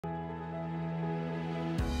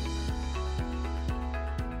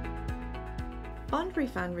Bond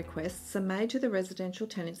refund requests are made to the Residential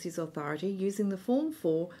Tenancies Authority using the Form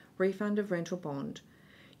 4 Refund of Rental Bond.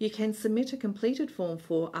 You can submit a completed Form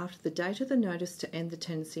 4 after the date of the notice to end the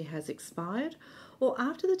tenancy has expired or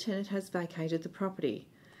after the tenant has vacated the property.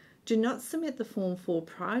 Do not submit the Form 4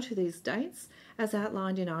 prior to these dates as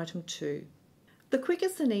outlined in Item 2. The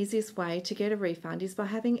quickest and easiest way to get a refund is by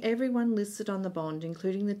having everyone listed on the bond,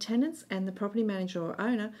 including the tenants and the property manager or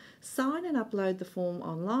owner, sign and upload the form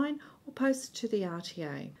online or post it to the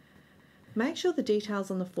RTA. Make sure the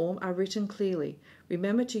details on the form are written clearly.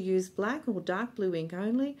 Remember to use black or dark blue ink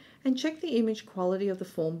only and check the image quality of the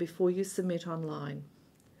form before you submit online.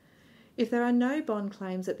 If there are no bond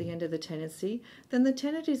claims at the end of the tenancy, then the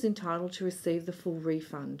tenant is entitled to receive the full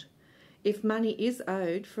refund. If money is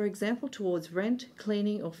owed, for example towards rent,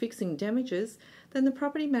 cleaning or fixing damages, then the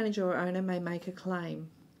property manager or owner may make a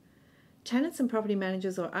claim. Tenants and property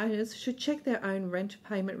managers or owners should check their own rent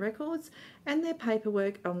payment records and their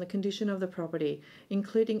paperwork on the condition of the property,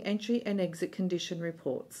 including entry and exit condition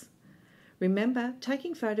reports. Remember,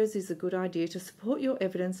 taking photos is a good idea to support your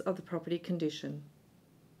evidence of the property condition.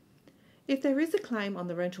 If there is a claim on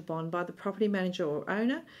the rental bond by the property manager or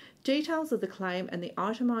owner, details of the claim and the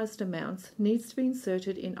itemised amounts needs to be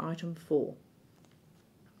inserted in Item 4.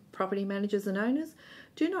 Property managers and owners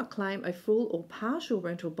do not claim a full or partial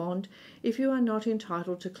rental bond if you are not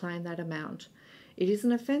entitled to claim that amount. It is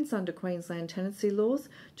an offence under Queensland tenancy laws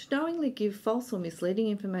to knowingly give false or misleading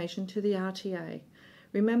information to the RTA.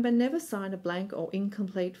 Remember, never sign a blank or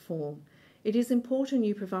incomplete form. It is important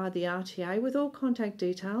you provide the RTA with all contact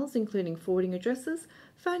details, including forwarding addresses,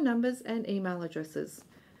 phone numbers and email addresses.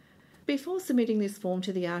 Before submitting this form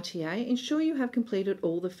to the RTA, ensure you have completed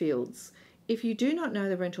all the fields. If you do not know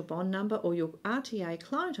the rental bond number or your RTA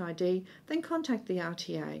client ID, then contact the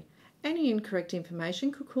RTA. Any incorrect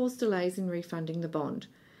information could cause delays in refunding the bond.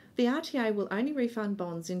 The RTA will only refund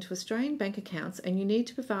bonds into Australian bank accounts and you need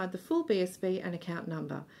to provide the full BSB and account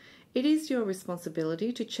number. It is your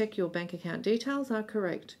responsibility to check your bank account details are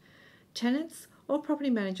correct. Tenants or property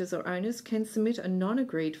managers or owners can submit a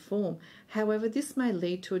non-agreed form. However, this may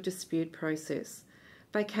lead to a dispute process.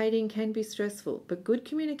 Vacating can be stressful, but good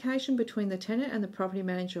communication between the tenant and the property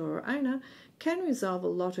manager or owner can resolve a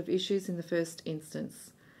lot of issues in the first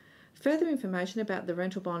instance. Further information about the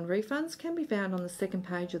rental bond refunds can be found on the second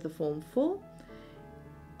page of the Form 4.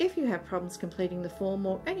 If you have problems completing the form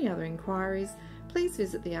or any other inquiries, please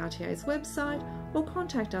visit the RTA's website or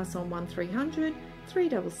contact us on 1300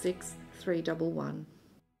 366 311.